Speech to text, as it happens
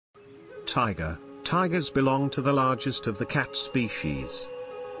tiger. Tigers belong to the largest of the cat species.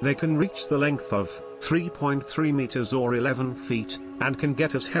 They can reach the length of 3.3 meters or 11 feet, and can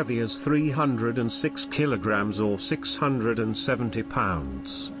get as heavy as 306 kilograms or 670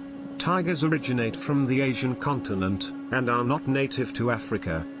 pounds. Tigers originate from the Asian continent, and are not native to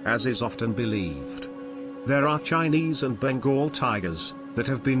Africa, as is often believed. There are Chinese and Bengal tigers that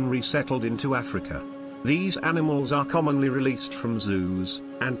have been resettled into Africa. These animals are commonly released from zoos,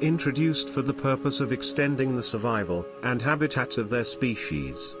 and introduced for the purpose of extending the survival and habitats of their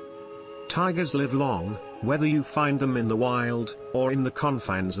species. Tigers live long, whether you find them in the wild, or in the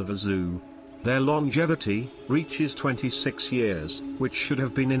confines of a zoo. Their longevity reaches 26 years, which should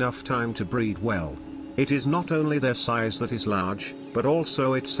have been enough time to breed well. It is not only their size that is large, but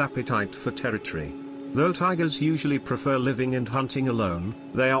also its appetite for territory. Though tigers usually prefer living and hunting alone,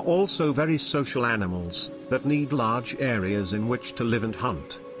 they are also very social animals, that need large areas in which to live and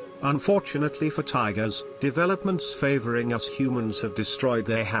hunt. Unfortunately for tigers, developments favoring us humans have destroyed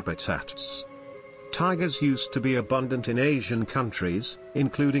their habitats. Tigers used to be abundant in Asian countries,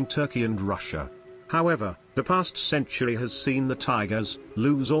 including Turkey and Russia. However, the past century has seen the tigers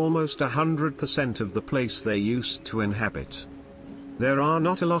lose almost 100% of the place they used to inhabit. There are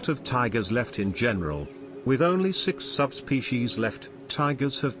not a lot of tigers left in general. With only 6 subspecies left,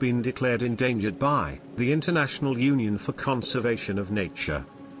 tigers have been declared endangered by the International Union for Conservation of Nature.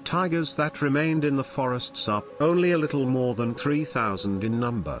 Tigers that remained in the forests are only a little more than 3,000 in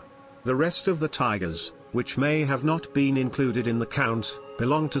number. The rest of the tigers, which may have not been included in the count,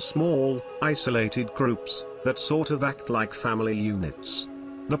 belong to small, isolated groups that sort of act like family units.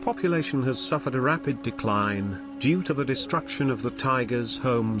 The population has suffered a rapid decline due to the destruction of the tigers'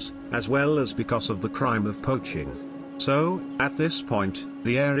 homes, as well as because of the crime of poaching. So, at this point,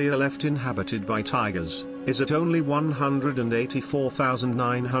 the area left inhabited by tigers is at only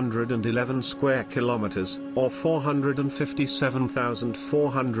 184,911 square kilometers, or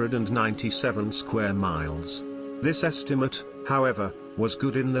 457,497 square miles. This estimate, however, was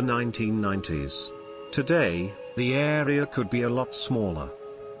good in the 1990s. Today, the area could be a lot smaller.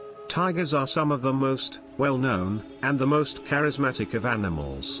 Tigers are some of the most well-known and the most charismatic of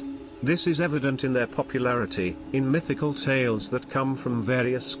animals. This is evident in their popularity in mythical tales that come from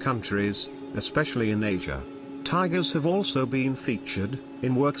various countries, especially in Asia. Tigers have also been featured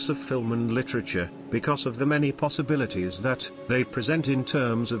in works of film and literature because of the many possibilities that they present in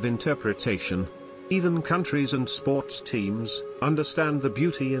terms of interpretation. Even countries and sports teams understand the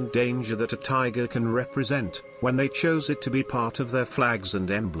beauty and danger that a tiger can represent when they chose it to be part of their flags and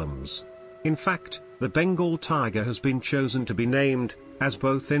emblems. In fact, the Bengal tiger has been chosen to be named as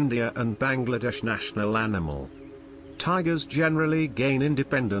both India and Bangladesh national animal. Tigers generally gain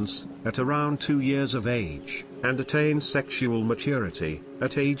independence at around 2 years of age, and attain sexual maturity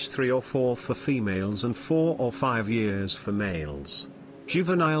at age 3 or 4 for females and 4 or 5 years for males.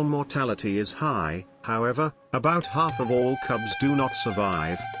 Juvenile mortality is high, however, about half of all cubs do not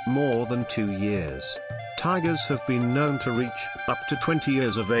survive more than 2 years. Tigers have been known to reach up to 20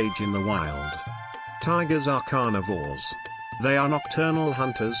 years of age in the wild. Tigers are carnivores. They are nocturnal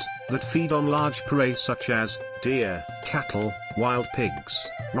hunters that feed on large prey such as deer, cattle, wild pigs,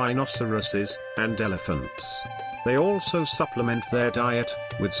 rhinoceroses, and elephants. They also supplement their diet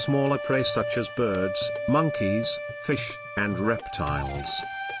with smaller prey such as birds, monkeys, fish, and reptiles.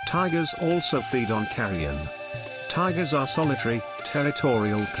 Tigers also feed on carrion. Tigers are solitary,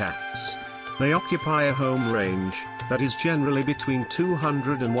 territorial cats. They occupy a home range that is generally between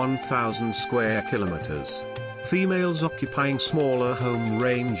 200 and 1,000 square kilometers. Females occupying smaller home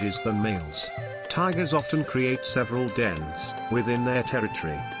ranges than males. Tigers often create several dens within their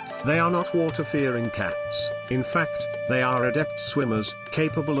territory. They are not water-fearing cats. In fact, they are adept swimmers,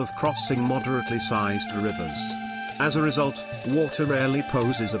 capable of crossing moderately sized rivers. As a result, water rarely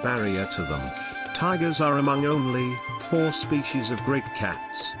poses a barrier to them. Tigers are among only 4 species of great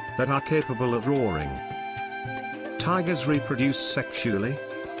cats that are capable of roaring. Tigers reproduce sexually.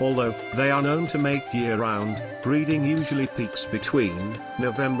 Although they are known to mate year-round, breeding usually peaks between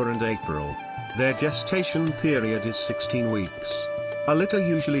November and April. Their gestation period is 16 weeks. A litter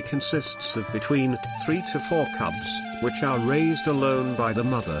usually consists of between 3 to 4 cubs, which are raised alone by the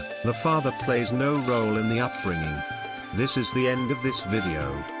mother. The father plays no role in the upbringing. This is the end of this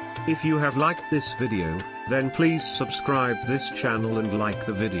video. If you have liked this video, then please subscribe this channel and like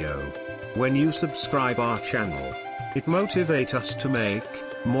the video. When you subscribe our channel, it motivates us to make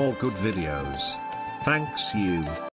more good videos. Thanks you.